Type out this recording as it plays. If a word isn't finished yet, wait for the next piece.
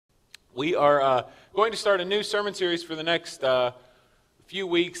We are going to start a new sermon series for the next few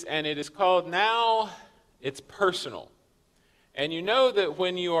weeks, and it is called Now It's Personal. And you know that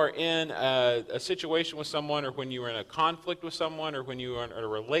when you are in a situation with someone, or when you are in a conflict with someone, or when you are in a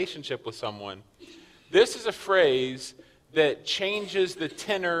relationship with someone, this is a phrase that changes the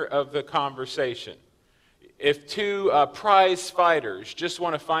tenor of the conversation. If two prize fighters just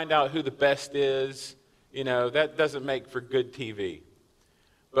want to find out who the best is, that doesn't make for good TV.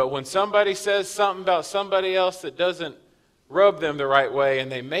 But when somebody says something about somebody else that doesn't rub them the right way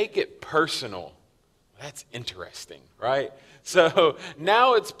and they make it personal, that's interesting, right? So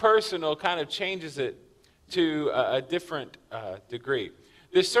Now It's Personal kind of changes it to a different degree.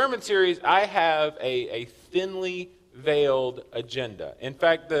 This sermon series, I have a thinly veiled agenda. In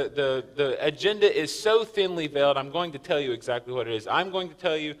fact, the agenda is so thinly veiled, I'm going to tell you exactly what it is. I'm going to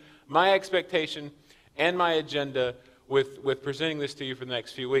tell you my expectation and my agenda with presenting this to you for the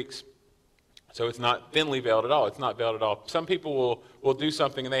next few weeks. So it's not thinly veiled at all. It's not veiled at all. Some people will do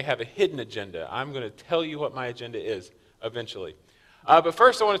something and they have a hidden agenda. I'm going to tell you what my agenda is eventually. But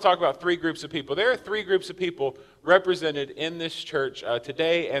first I want to talk about three groups of people. There are three groups of people represented in this church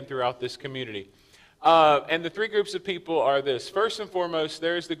today and throughout this community. And the three groups of people are this. First and foremost,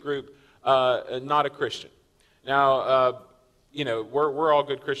 there's the group not a Christian. Now, we're all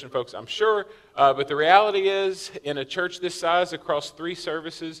good Christian folks, I'm sure. But the reality is, in a church this size, across 3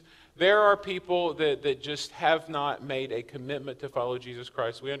 services, there are people that just have not made a commitment to follow Jesus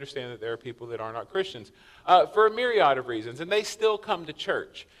Christ. We understand that there are people that are not Christians for a myriad of reasons, and they still come to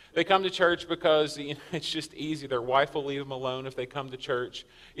church. They come to church because it's just easy. Their wife will leave them alone if they come to church.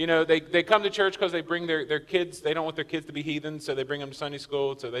 They come to church because they bring their kids. They don't want their kids to be heathens, so they bring them to Sunday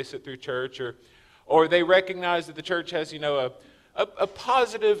school, so they sit through church, or they recognize that the church has, a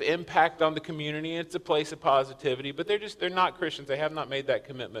positive impact on the community. It's a place of positivity, but they're not Christians. They have not made that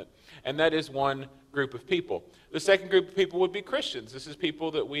commitment. And that is one group of people. The second group of people would be Christians. This is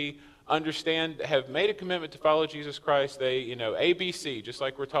people that we understand have made a commitment to follow Jesus Christ. They, ABC, just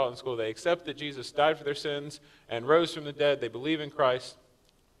like we're taught in school. They accept that Jesus died for their sins and rose from the dead. They believe in Christ,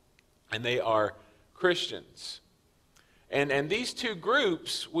 and they are Christians. And these two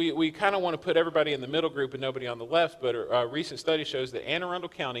groups, we kind of want to put everybody in the middle group and nobody on the left, but a recent study shows that Anne Arundel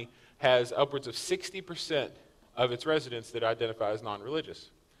County has upwards of 60% of its residents that identify as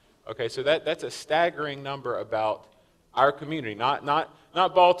non-religious. Okay, so that's a staggering number about our community, not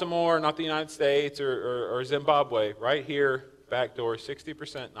Baltimore, not the United States or Zimbabwe, right here, back door,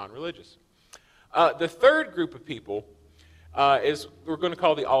 60% non-religious. The third group of people is we're going to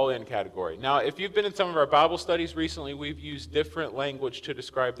call the all-in category. Now, if you've been in some of our Bible studies recently, we've used different language to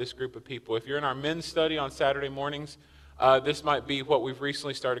describe this group of people. If you're in our men's study on Saturday mornings, this might be what we've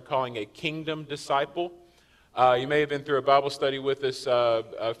recently started calling a kingdom disciple. You may have been through a Bible study with us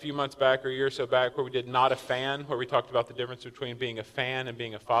a few months back or a year or so back where we did Not a Fan, where we talked about the difference between being a fan and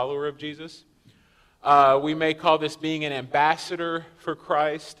being a follower of Jesus. We may call this being an ambassador for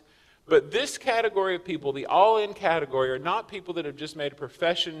Christ. But this category of people, the all-in category, are not people that have just made a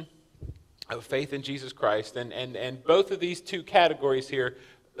profession of faith in Jesus Christ. And both of these two categories here,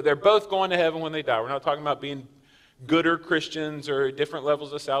 they're both going to heaven when they die. We're not talking about being gooder Christians or different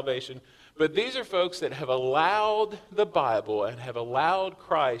levels of salvation. But these are folks that have allowed the Bible and have allowed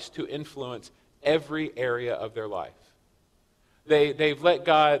Christ to influence every area of their life. They've let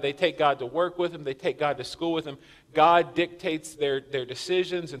God, they take God to work with them, they take God to school with them. God dictates their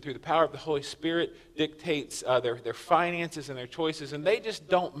decisions, and through the power of the Holy Spirit dictates their finances and their choices, and they just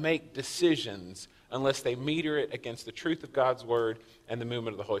don't make decisions unless they meter it against the truth of God's Word and the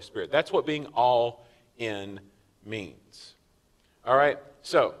movement of the Holy Spirit. That's what being all in means. All right,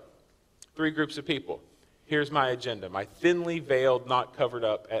 so 3 groups of people. Here's my agenda, my thinly veiled, not covered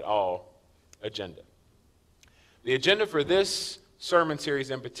up at all agenda. The agenda for this sermon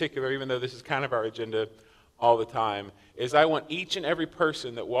series in particular, even though this is kind of our agenda all the time, is I want each and every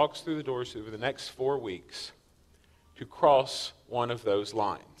person that walks through the doors over the next 4 weeks to cross one of those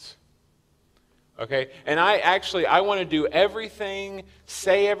lines. Okay? And I want to do everything,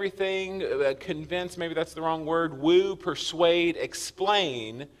 say everything, convince, maybe that's the wrong word, woo, persuade,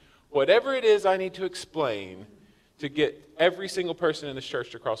 explain, whatever it is I need to explain to get every single person in this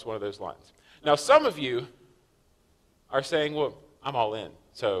church to cross one of those lines. Now, some of you are saying, well, I'm all in,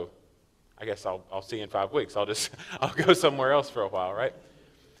 so I guess I'll see you in 5 weeks. I'll go somewhere else for a while, right?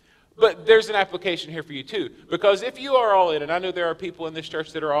 But there's an application here for you too, because if you are all in, and I know there are people in this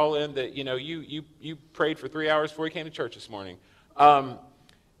church that are all in that, you prayed for 3 hours before you came to church this morning.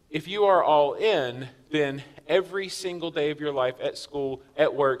 If you are all in, then every single day of your life at school,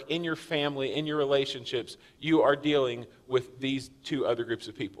 at work, in your family, in your relationships, you are dealing with these 2 other groups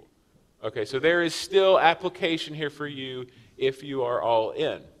of people. Okay, so there is still application here for you if you are all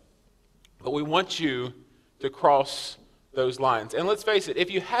in. But we want you to cross those lines. And let's face it,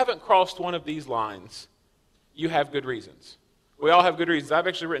 if you haven't crossed one of these lines, you have good reasons. We all have good reasons. I've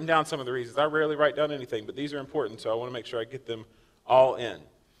actually written down some of the reasons. I rarely write down anything, but these are important, so I want to make sure I get them all in.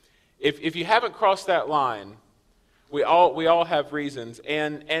 If you haven't crossed that line, we all have reasons,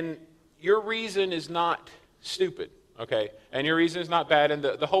 and your reason is not stupid, okay? And your reason is not bad, and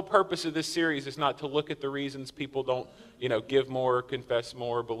the whole purpose of this series is not to look at the reasons people don't, give more, confess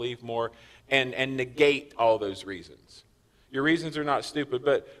more, believe more, and negate all those reasons. Your reasons are not stupid,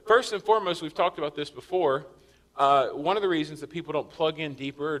 but first and foremost, we've talked about this before, one of the reasons that people don't plug in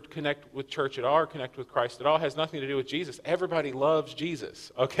deeper or connect with church at all or connect with Christ at all has nothing to do with Jesus. Everybody loves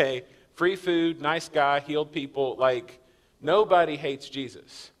Jesus, okay? Free food, nice guy, healed people, nobody hates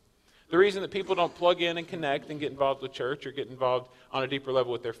Jesus. The reason that people don't plug in and connect and get involved with church or get involved on a deeper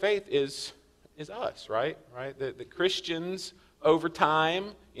level with their faith is us, right? The Christians over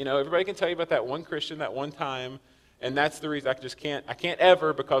time, everybody can tell you about that one Christian, that one time, and that's the reason I can't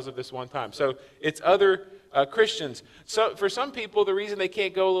ever because of this one time. So it's other Christians. So for some people, the reason they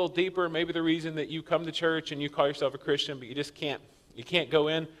can't go a little deeper, maybe the reason that you come to church and you call yourself a Christian, but you can't go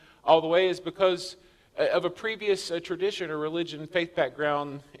in all the way is because of a previous tradition or religion, faith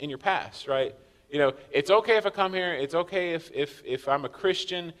background in your past, right? It's okay if I come here, it's okay if I'm a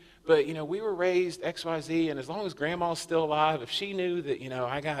Christian, but, we were raised X, Y, Z, and as long as grandma's still alive, if she knew that,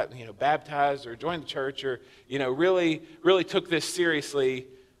 I got, baptized or joined the church or, really took this seriously,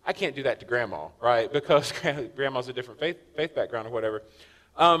 I can't do that to grandma, right? Because grandma's a different faith background or whatever.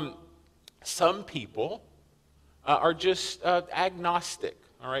 Some people are just agnostic.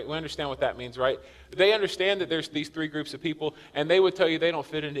 All right, we understand what that means, right? They understand that there's these three groups of people, and they would tell you they don't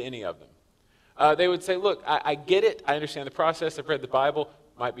fit into any of them. They would say, look, I get it. I understand the process. I've read the Bible.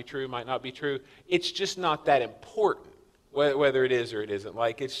 Might be true, might not be true. It's just not that important, whether it is or it isn't.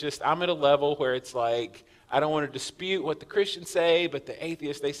 it's just, I'm at a level where it's I don't want to dispute what the Christians say, but the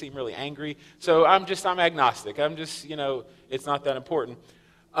atheists, they seem really angry. So I'm agnostic. I'm just, it's not that important.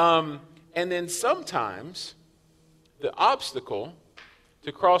 And then sometimes the obstacle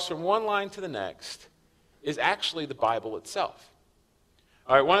to cross from one line to the next is actually the Bible itself.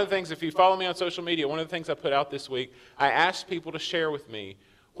 All right, one of the things, if you follow me on social media, one of the things I put out this week, I asked people to share with me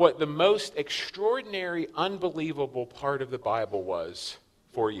what the most extraordinary, unbelievable part of the Bible was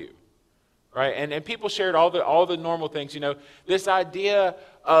for you. Right? And people shared all the normal things. This idea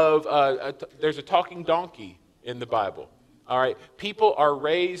of there's a talking donkey in the Bible. All right, people are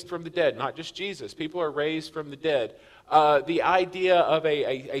raised from the dead, not just Jesus. People are raised from the dead. The idea of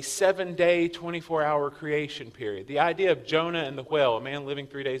a 7-day, 24-hour creation period. The idea of Jonah and the whale, a man living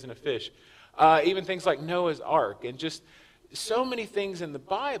 3 days in a fish. Even things like Noah's Ark, and just so many things in the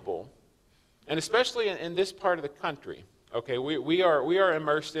Bible, and especially in this part of the country. Okay, we are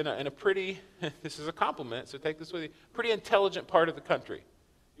immersed in a pretty, this is a compliment, so take this with you, pretty intelligent part of the country.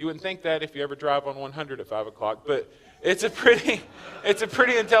 You wouldn't think that if you ever drive on 100 at 5 o'clock, but it's a pretty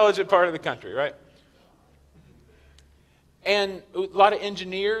intelligent part of the country, right? And a lot of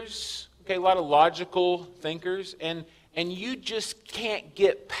engineers, okay, a lot of logical thinkers, and you just can't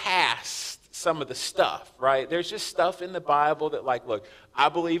get past some of the stuff, right? There's just stuff in the Bible that look, I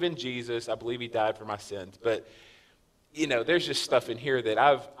believe in Jesus, I believe he died for my sins, but there's just stuff in here that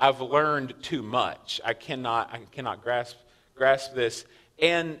I've learned too much. I cannot grasp this.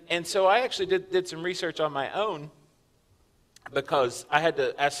 And so I actually did some research on my own because I had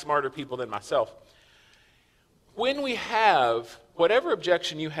to ask smarter people than myself. When we have whatever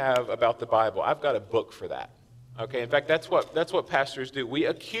objection you have about the Bible, I've got a book for that. Okay, in fact, that's what pastors do. We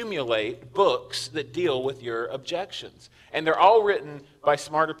accumulate books that deal with your objections. And they're all written by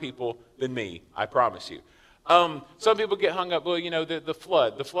smarter people than me, I promise you. Some people get hung up, the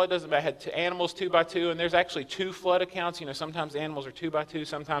flood. The flood doesn't matter. Had animals 2 by 2, and there's actually 2 flood accounts. Sometimes animals are 2 by 2.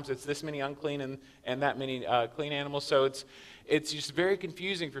 Sometimes it's this many unclean and that many clean animals. So it's just very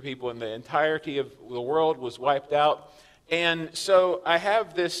confusing for people, and the entirety of the world was wiped out. And so I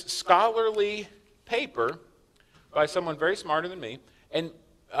have this scholarly paper by someone very smarter than me, and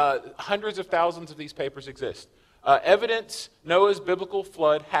hundreds of thousands of these papers exist. Evidence Noah's biblical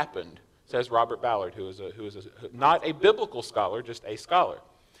flood happened, says Robert Ballard, who is not a biblical scholar, just a scholar.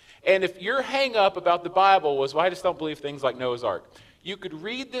 And if your hang-up about the Bible was, well, I just don't believe things like Noah's Ark, you could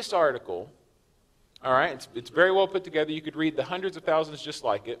read this article, all right? It's very well put together. You could read the hundreds of thousands just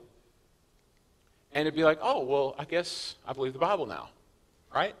like it, and it'd be like, oh, well, I guess I believe the Bible now,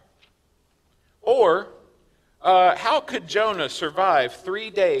 right? Or How could Jonah survive 3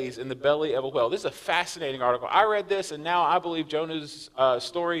 days in the belly of a whale? This is a fascinating article. I read this, and now I believe Jonah's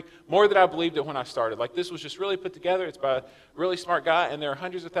story more than I believed it when I started. Like, this was just really put together. It's by a really smart guy, and there are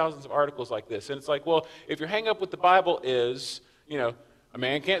hundreds of thousands of articles like this. And it's like, well, if your hang up with the Bible is, a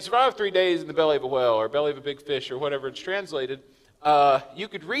man can't survive 3 days in the belly of a whale or belly of a big fish or whatever it's translated, you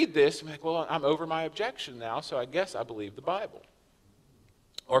could read this and be like, well, I'm over my objection now, so I guess I believe the Bible.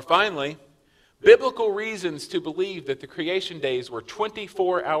 Or finally, biblical reasons to believe that the creation days were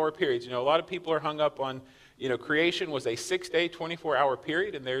 24-hour periods. A lot of people are hung up on, creation was a 6-day, 24-hour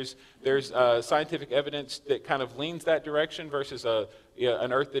period, and there's scientific evidence that kind of leans that direction versus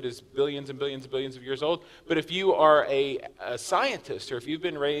an earth that is billions and billions and billions of years old. But if you are a scientist, or if you've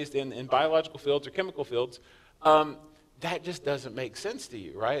been raised in biological fields or chemical fields, that just doesn't make sense to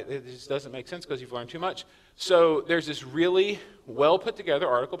you, right? It just doesn't make sense because you've learned too much. So there's this really well put together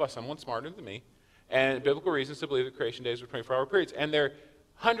article by someone smarter than me, and biblical reasons to believe that creation days were 24-hour periods. And there are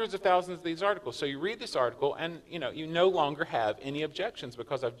hundreds of thousands of these articles. So you read this article, and you no longer have any objections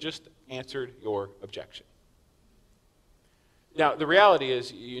because I've just answered your objection. Now, the reality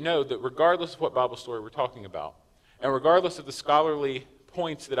is, that regardless of what Bible story we're talking about, and regardless of the scholarly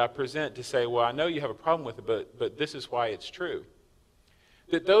points that I present to say, well, I know you have a problem with it, but this is why it's true,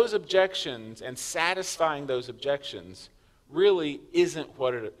 that those objections and satisfying those objections really isn't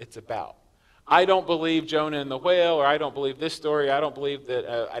what it's about. I don't believe Jonah and the whale, or I don't believe this story. I don't believe that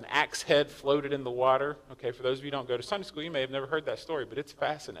an axe head floated in the water. Okay, for those of you who don't go to Sunday school, you may have never heard that story, but it's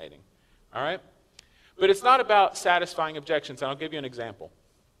fascinating. All right? But it's not about satisfying objections, and I'll give you an example.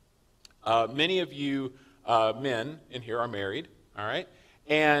 Many of you men in here are married, all right?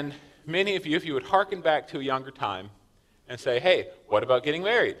 And many of you, if you would hearken back to a younger time and say, hey, what about getting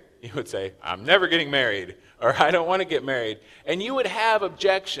married? You would say, I'm never getting married, or I don't want to get married. And you would have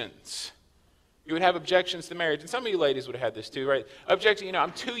objections. You would have objections to marriage. And some of you ladies would have had this too, right? Objection,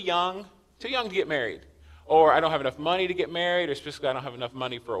 I'm too young to get married. Or I don't have enough money to get married, or specifically I don't have enough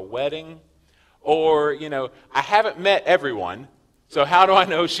money for a wedding. Or, I haven't met everyone, so how do I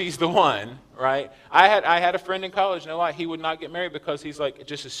know she's the one, right? I had a friend in college, no lie, he would not get married because he's like,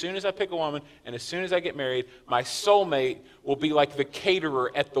 just as soon as I pick a woman and as soon as I get married, my soulmate will be like the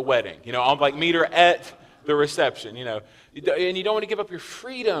caterer at the wedding. I'll like meet her at the reception, and you don't want to give up your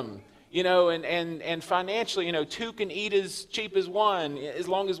freedom, and financially, two can eat as cheap as one, as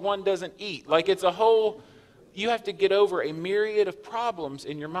long as one doesn't eat. Like, it's a whole, you have to get over a myriad of problems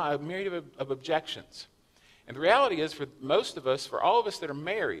in your mind, a myriad of objections. And the reality is, for most of us, for all of us that are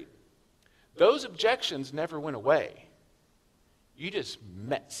married, those objections never went away. You just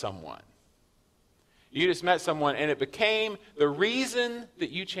met someone. You just met someone, and it became the reason that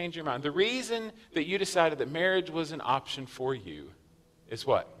you changed your mind. The reason that you decided that marriage was an option for you is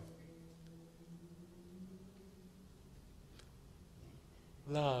what?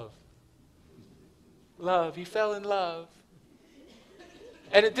 Love. Love. You fell in love.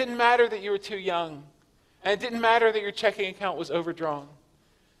 And it didn't matter that you were too young. And it didn't matter that your checking account was overdrawn.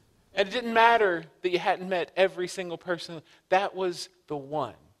 And it didn't matter that you hadn't met every single person. That was the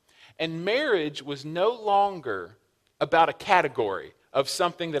one. And marriage was no longer about a category of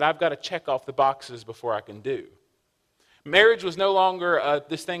something that I've got to check off the boxes before I can do. Marriage was no longer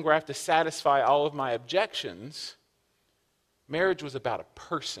this thing where I have to satisfy all of my objections. Marriage was about a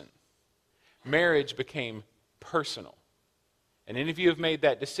person. Marriage became personal. And any of you have made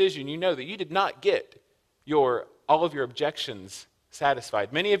that decision, you know that you did not get all of your objections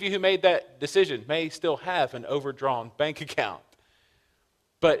satisfied. Many of you who made that decision may still have an overdrawn bank account.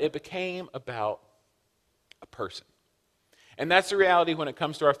 But it became about a person. And that's the reality when it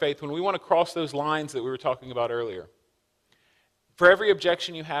comes to our faith, when we want to cross those lines that we were talking about earlier. For every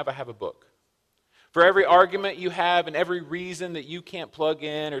objection you have, I have a book. For every argument you have and every reason that you can't plug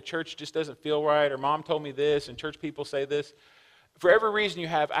in, or church just doesn't feel right, or mom told me this and church people say this, for every reason you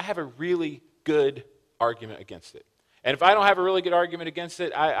have, I have a really good argument against it. And if I don't have a really good argument against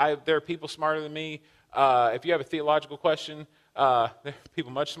it, there are people smarter than me. If you have a theological question, there are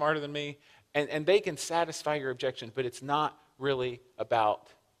people much smarter than me, and they can satisfy your objections, but it's not really about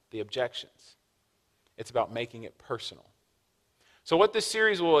the objections. It's about making it personal. So what this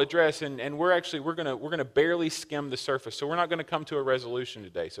series will address, and we're gonna barely skim the surface. So we're not going to come to a resolution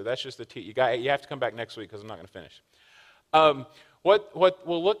today. So that's just you have to come back next week because I'm not going to finish. What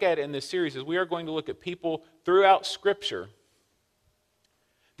we'll look at in this series is we are going to look at people throughout Scripture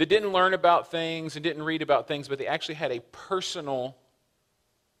that didn't learn about things and didn't read about things, but they actually had a personal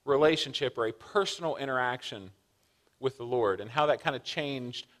relationship or a personal interaction with the Lord, and how that kind of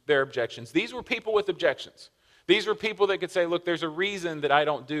changed their objections. These were people with objections. These were people that could say, look, there's a reason that I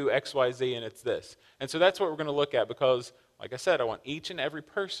don't do X, Y, Z, and it's this. And so that's what we're going to look at because, like I said, I want each and every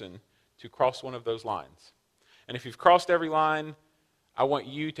person to cross one of those lines. And if you've crossed every line, I want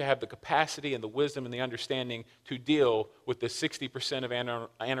you to have the capacity and the wisdom and the understanding to deal with the 60% of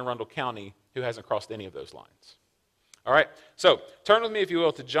Anne Arundel County who hasn't crossed any of those lines. All right, so turn with me, if you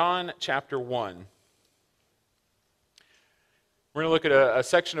will, to John chapter 1. We're going to look at a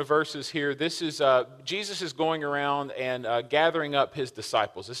section of verses here. This is, Jesus is going around and gathering up his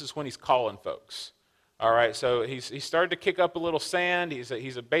disciples. This is when he's calling folks. All right, so he's started to kick up a little sand.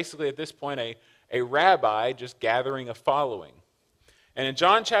 He's basically at this point a rabbi just gathering a following. And in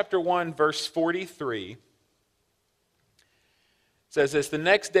John chapter 1, verse 43, it says this, the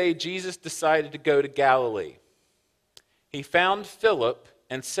next day Jesus decided to go to Galilee. He found Philip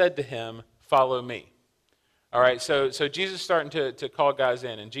and said to him, follow me. All right, so Jesus is starting to call guys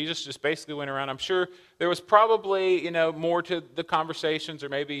in, and Jesus just basically went around. I'm sure there was probably, more to the conversations, or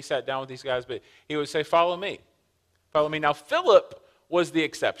maybe he sat down with these guys, but he would say, follow me. Follow me. Now, Philip was the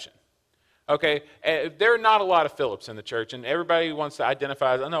exception. Okay, there are not a lot of Philips in the church, and everybody wants to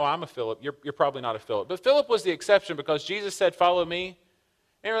identify as, oh, no, I'm a Philip. You're probably not a Philip. But Philip was the exception because Jesus said, follow me.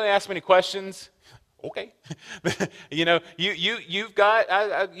 He didn't really ask many questions. Okay. You've got,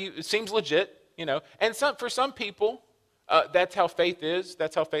 it seems legit. And for some people, that's how faith is.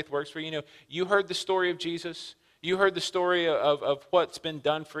 That's how faith works for you. You heard the story of Jesus. You heard the story of what's been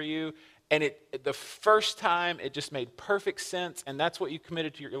done for you. And the first time, it just made perfect sense. And that's what you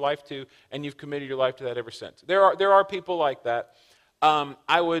committed to your life to. And you've committed your life to that ever since. There are people like that.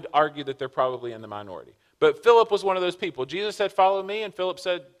 I would argue that they're probably in the minority. But Philip was one of those people. Jesus said, follow me. And Philip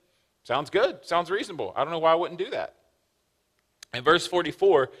said, sounds good. Sounds reasonable. I don't know why I wouldn't do that. In verse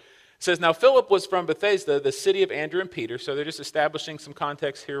 44, it says, now Philip was from Bethsaida, the city of Andrew and Peter. So they're just establishing some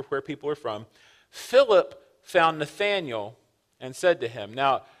context here where people are from. Philip found Nathanael and said to him.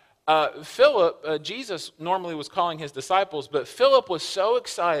 Now, Philip, Jesus normally was calling his disciples, but Philip was so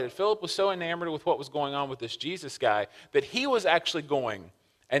excited, Philip was so enamored with what was going on with this Jesus guy, that he was actually going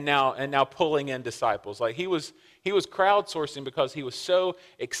and now pulling in disciples. Like he was crowdsourcing because he was so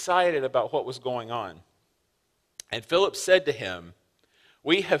excited about what was going on. And Philip said to him,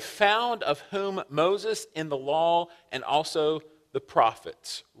 we have found of whom Moses in the law and also the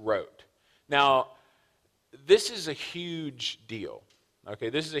prophets wrote. Now, this is a huge deal. Okay,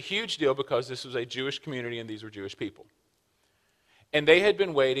 this is a huge deal because this was a Jewish community and these were Jewish people. And they had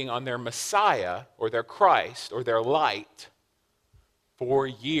been waiting on their Messiah or their Christ or their light for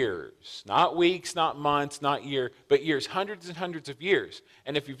years. Not weeks, not months, not years, but years, hundreds and hundreds of years.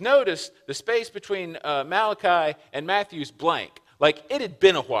 And if you've noticed, the space between Malachi and Matthew is blank. Like it had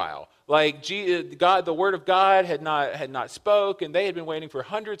been a while. Like God, the Word of God had not spoke, and they had been waiting for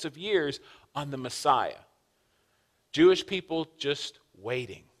hundreds of years on the Messiah. Jewish people just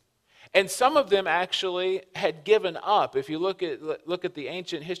waiting. And some of them actually had given up. If you look at the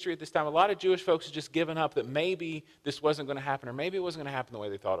ancient history at this time, a lot of Jewish folks had just given up that maybe this wasn't going to happen, or maybe it wasn't going to happen the way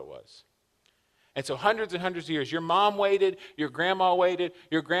they thought it was. And so hundreds and hundreds of years, your mom waited, your grandma waited,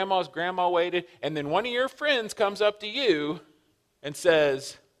 your grandma's grandma waited, and then one of your friends comes up to you and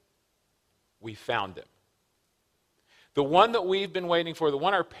says, we found him. The one that we've been waiting for, the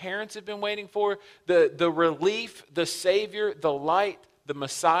one our parents have been waiting for, the relief, the Savior, the light, the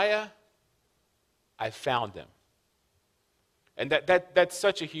Messiah, I found him. And that's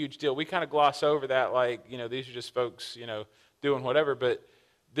such a huge deal. We kind of gloss over that like, these are just folks, doing whatever. But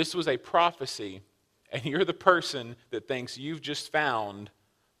this was a prophecy, and you're the person that thinks you've just found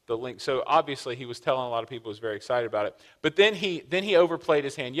the link. So obviously he was telling a lot of people, he was very excited about it. But then he overplayed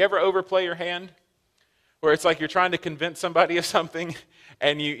his hand. You ever overplay your hand? Where it's like you're trying to convince somebody of something,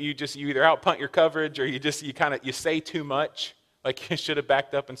 and you either outpunt your coverage or you say too much. Like you should have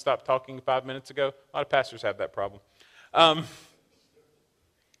backed up and stopped talking 5 minutes ago. A lot of pastors have that problem. Not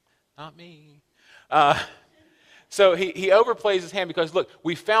me. So he overplays his hand because, look,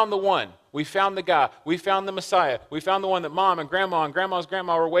 we found the one. We found the guy. We found the Messiah. We found the one that Mom and Grandma's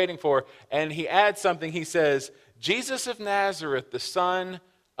grandma were waiting for. And he adds something. He says, Jesus of Nazareth, the son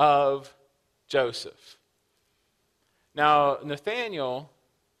of Joseph. Now, Nathanael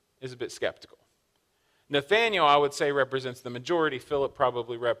is a bit skeptical. Nathanael, I would say, represents the majority. Philip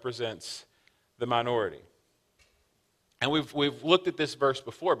probably represents the minority. And we've looked at this verse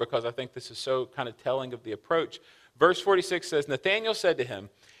before because I think this is so kind of telling of the approach. Verse 46 says, Nathanael said to him,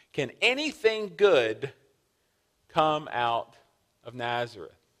 can anything good come out of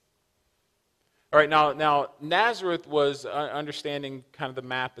Nazareth? All right, now Nazareth was, understanding kind of the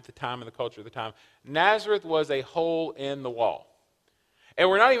map at the time and the culture of the time, Nazareth was a hole in the wall. And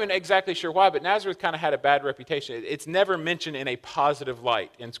we're not even exactly sure why, but Nazareth kind of had a bad reputation. It's never mentioned in a positive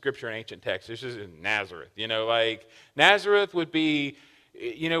light in Scripture and ancient texts. It's just Nazareth. Like Nazareth would be,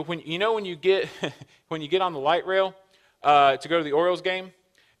 when you get when you get on the light rail to go to the Orioles game,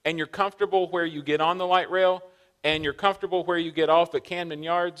 and you're comfortable where you get on the light rail, and you're comfortable where you get off at Camden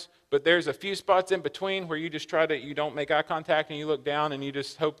Yards, but there's a few spots in between where you just you don't make eye contact, and you look down, and you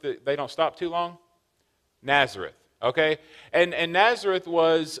just hope that they don't stop too long. Nazareth. Okay, and Nazareth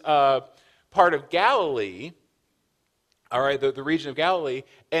was part of Galilee, all right, the region of Galilee,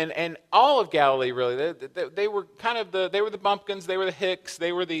 and all of Galilee really. They were kind of they were the bumpkins, they were the hicks,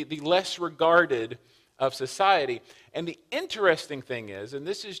 they were the less regarded of society. And the interesting thing is, and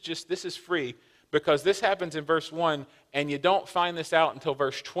this is free because this happens in verse 1, and you don't find this out until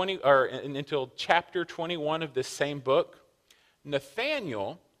verse 20 or until chapter 21 of this same book.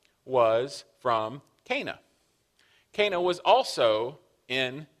 Nathanael was from Cana. Cana was also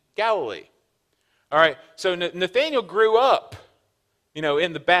in Galilee. All right, so Nathanael grew up,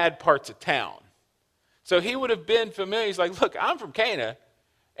 in the bad parts of town. So he would have been familiar. He's like, look, I'm from Cana,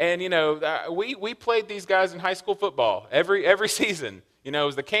 and, we played these guys in high school football every season. It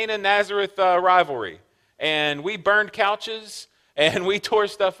was the Cana-Nazareth rivalry, and we burned couches, and we tore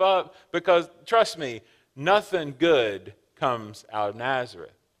stuff up because, trust me, nothing good comes out of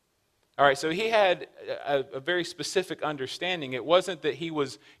Nazareth. All right, so he had a very specific understanding. It wasn't that he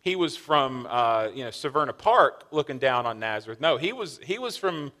was from Severna Park looking down on Nazareth. No, he was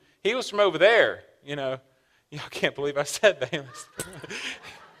from over there. I can't believe I said that.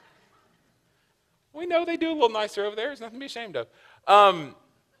 We know they do a little nicer over there. There's nothing to be ashamed of.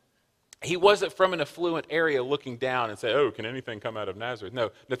 He wasn't from an affluent area looking down and say, oh, can anything come out of Nazareth? No,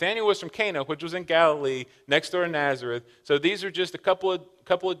 Nathanael was from Cana, which was in Galilee, next door to Nazareth. So these are just a couple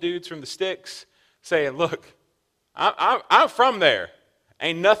of dudes from the sticks saying, look, I'm from there.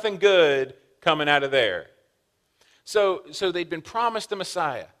 Ain't nothing good coming out of there. So they'd been promised a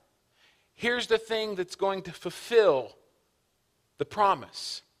Messiah. Here's the thing that's going to fulfill the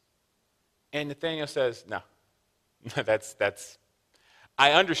promise. And Nathanael says, no, that's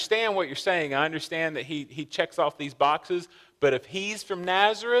I understand what you're saying. I understand that he checks off these boxes, but if he's from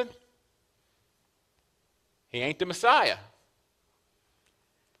Nazareth, he ain't the Messiah.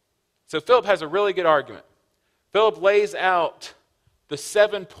 So Philip has a really good argument. Philip lays out the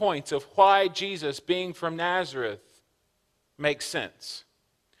 7 points of why Jesus, being from Nazareth, makes sense.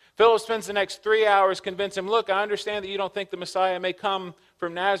 Philip spends the next 3 hours convincing him, look, I understand that you don't think the Messiah may come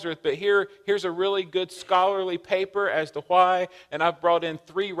from Nazareth, but here's a really good scholarly paper as to why, and I've brought in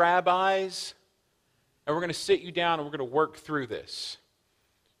 3 rabbis, and we're going to sit you down and we're going to work through this.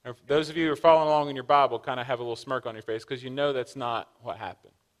 And for those of you who are following along in your Bible, kind of have a little smirk on your face because you know that's not what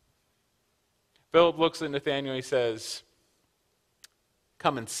happened. Philip looks at Nathanael and he says,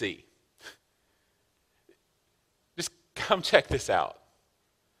 come and see. Just come check this out.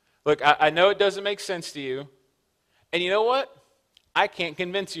 Look, I know it doesn't make sense to you, and you know what? I can't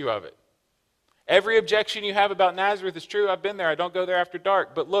convince you of it. Every objection you have about Nazareth is true. I've been there. I don't go there after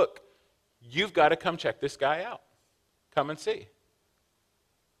dark. But look, you've got to come check this guy out. Come and see.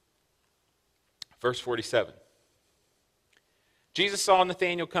 Verse 47. Jesus saw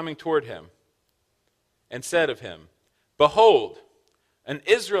Nathanael coming toward him and said of him, behold, an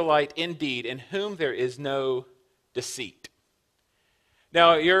Israelite indeed, in whom there is no deceit.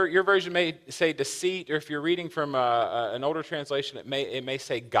 Now, your version may say deceit, or if you're reading from an older translation, it may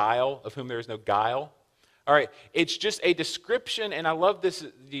say guile, of whom there is no guile. All right, it's just a description, and I love this.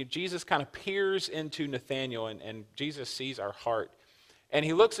 Jesus kind of peers into Nathanael, and Jesus sees our heart. And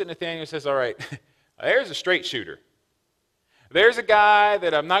he looks at Nathanael and says, all right, there's a straight shooter. There's a guy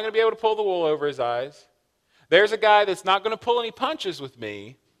that I'm not going to be able to pull the wool over his eyes. There's a guy that's not going to pull any punches with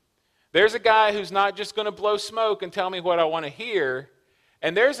me. There's a guy who's not just going to blow smoke and tell me what I want to hear.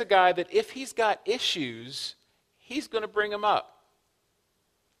 And there's a guy that if he's got issues, he's going to bring them up.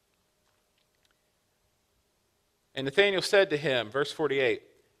 And Nathanael said to him, verse 48,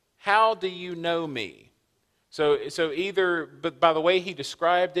 how do you know me? So either but by the way he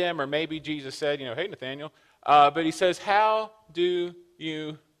described him, or maybe Jesus said, hey, Nathanael. But he says, how do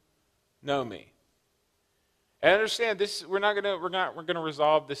you know me? And understand this, we're going to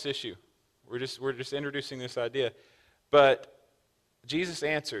resolve this issue. We're just introducing this idea. But Jesus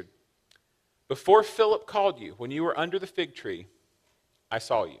answered, before Philip called you, when you were under the fig tree, I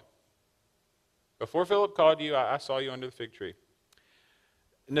saw you. Before Philip called you, I saw you under the fig tree.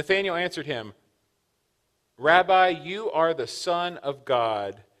 Nathanael answered him, Rabbi, you are the Son of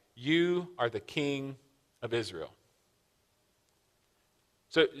God. You are the King of Israel.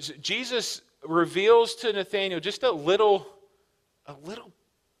 So Jesus reveals to Nathanael just a little a little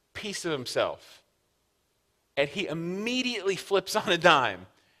piece of himself. And he immediately flips on a dime.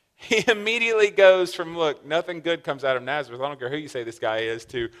 He immediately goes from, look, nothing good comes out of Nazareth, I don't care who you say this guy is,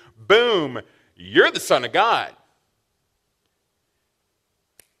 to, boom, you're the Son of God.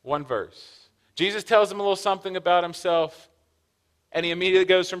 One verse. Jesus tells him a little something about himself, and he immediately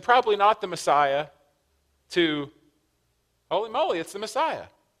goes from probably not the Messiah to, holy moly, it's the Messiah.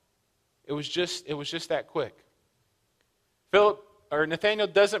 It was just that quick. Nathanael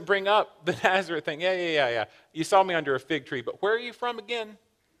doesn't bring up the Nazareth thing. Yeah. You saw me under a fig tree, but where are you from again?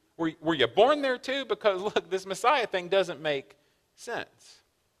 Were you born there too? Because look, this Messiah thing doesn't make sense.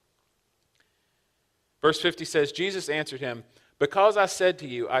 Verse 50 says, Jesus answered him, because I said to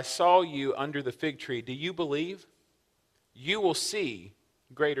you, I saw you under the fig tree, do you believe? You will see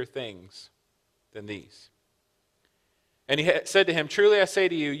greater things than these. And he said to him, truly I say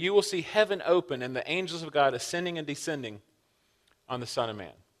to you, you will see heaven open and the angels of God ascending and descending on the Son of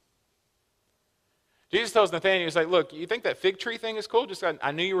Man. Jesus tells Nathanael, he's like, look, you think that fig tree thing is cool?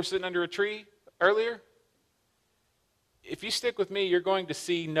 I knew you were sitting under a tree earlier. If you stick with me, you're going to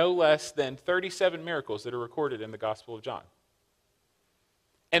see no less than 37 miracles that are recorded in the Gospel of John.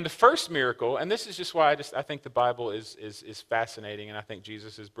 And the first miracle, and this is just why I think the Bible is fascinating, and I think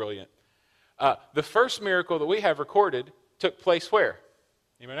Jesus is brilliant. The first miracle that we have recorded took place where?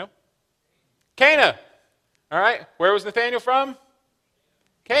 Anybody know? Cana. All right. Where was Nathanael from?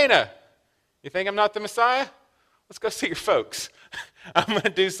 Cana. You think I'm not the Messiah? Let's go see your folks. I'm going to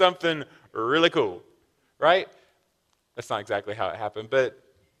do something really cool. Right? That's not exactly how it happened, but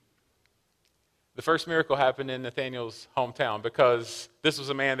the first miracle happened in Nathanael's hometown because this was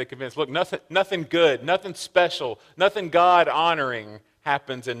a man that convinced, look, nothing good, nothing special, nothing God-honoring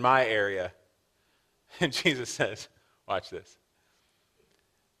happens in my area. And Jesus says, watch this.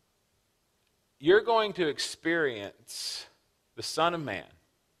 You're going to experience the Son of Man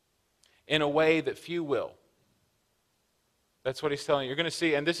in a way that few will. That's what he's telling you. You're going to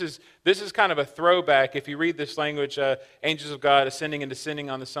see, and this is kind of a throwback. If you read this language, angels of God ascending and descending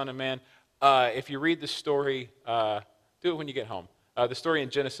on the Son of Man. If you read the story, do it when you get home. The story in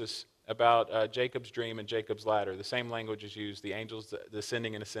Genesis about Jacob's dream and Jacob's ladder. The same language is used, the angels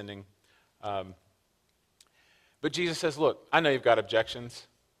descending and ascending. But Jesus says, look, I know you've got objections.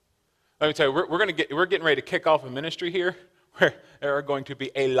 Let me tell you, we're getting ready to kick off a ministry here where there are going to be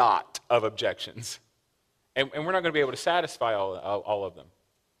a lot of objections. And we're not going to be able to satisfy all of them.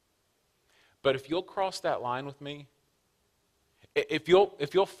 But if you'll cross that line with me, if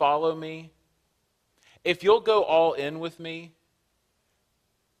you'll follow me, if you'll go all in with me,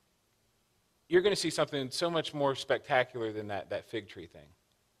 you're going to see something so much more spectacular than that fig tree thing.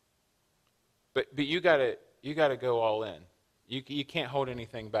 But you got to go all in. You can't hold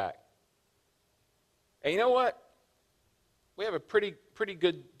anything back. And you know what? We have a pretty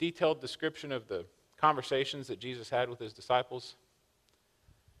good detailed description of the conversations that Jesus had with his disciples.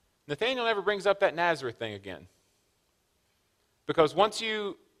 Nathanael never brings up that Nazareth thing again. Because once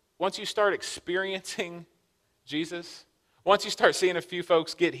you start experiencing Jesus, once you start seeing a few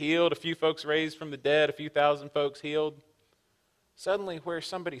folks get healed, a few folks raised from the dead, a few thousand folks healed, suddenly where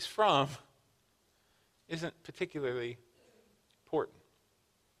somebody's from isn't particularly important.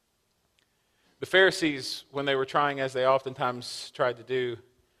 The Pharisees, when they were trying, as they oftentimes tried to do,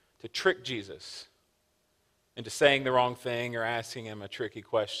 to trick Jesus into saying the wrong thing or asking him a tricky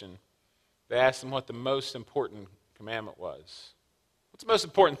question, they asked him what the most important commandment was. What's the most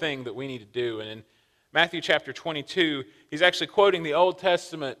important thing that we need to do? And in Matthew chapter 22, he's actually quoting the Old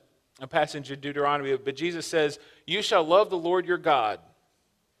Testament, a passage of Deuteronomy, but Jesus says, you shall love the Lord your God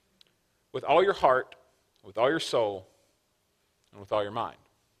with all your heart, with all your soul, and with all your mind.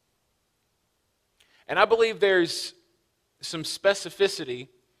 And I believe there's some specificity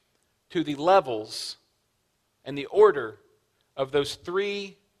to the levels and the order of those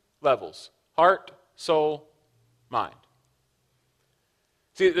three levels: heart, soul, mind.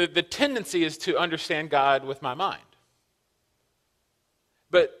 See, the tendency is to understand God with my mind.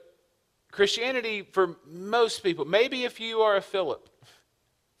 But Christianity, for most people, maybe if you are a Philip,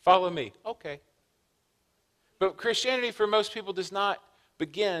 follow me, okay. But Christianity, for most people, does not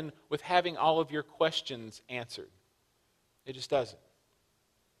begin with having all of your questions answered. It just doesn't.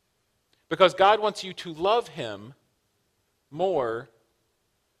 Because God wants you to love him more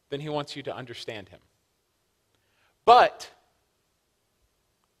than he wants you to understand him. But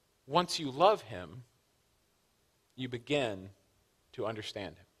once you love him, you begin to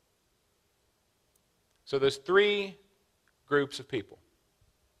understand him. So there's three groups of people.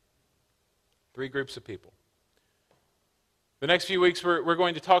 Three groups of people. The next few weeks we're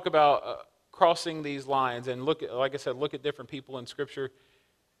going to talk about crossing these lines and look at different people in Scripture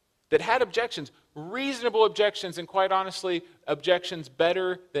that had objections, reasonable objections, and quite honestly, objections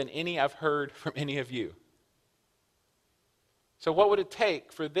better than any I've heard from any of you. So what would it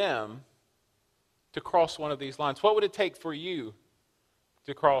take for them to cross one of these lines? What would it take for you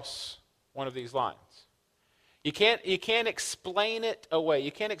to cross one of these lines? You can't explain it away.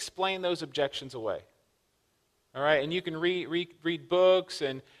 You can't explain those objections away. All right, and you can read books,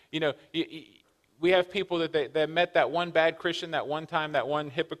 and we have people that met that one bad Christian that one time, that one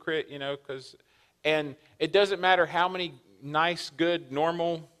hypocrite, and it doesn't matter how many nice, good,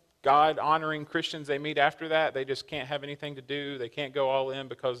 normal, God-honoring Christians they meet after that. They just can't have anything to do. They can't go all in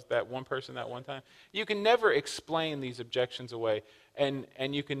because that one person that one time. You can never explain these objections away, and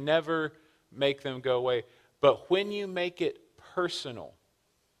you can never make them go away. But when you make it personal,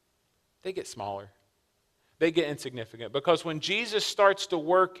 they get smaller. They get insignificant. Because when Jesus starts to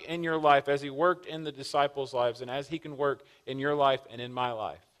work in your life, as he worked in the disciples' lives, and as he can work in your life and in my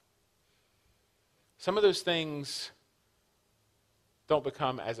life, some of those things don't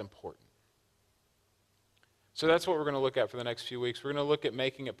become as important. So that's what we're going to look at for the next few weeks. We're going to look at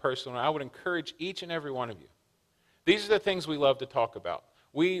making it personal. And I would encourage each and every one of you. These are the things we love to talk about.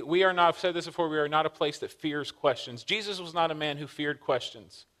 We are not, I've said this before, we are not a place that fears questions. Jesus was not a man who feared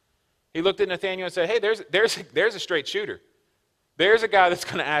questions. He looked at Nathanael and said, hey, there's a straight shooter. There's a guy that's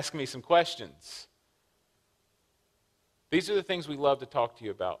going to ask me some questions. These are the things we love to talk to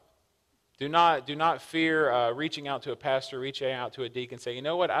you about. Do not fear reaching out to a pastor, reaching out to a deacon, say, you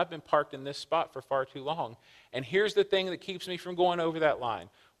know what, I've been parked in this spot for far too long, and here's the thing that keeps me from going over that line.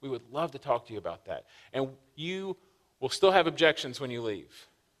 We would love to talk to you about that. And you will still have objections when you leave.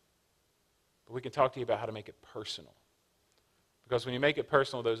 But we can talk to you about how to make it personal. Because when you make it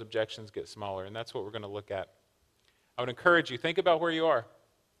personal, those objections get smaller, and that's what we're going to look at. I would encourage you, think about where you are.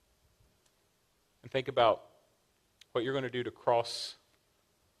 And think about what you're going to do to cross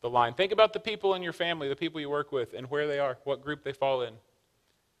the line. Think about the people in your family, the people you work with, and where they are, what group they fall in,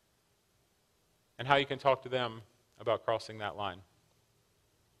 and how you can talk to them about crossing that line.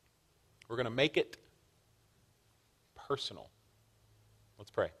 We're going to make it personal.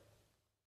 Let's pray.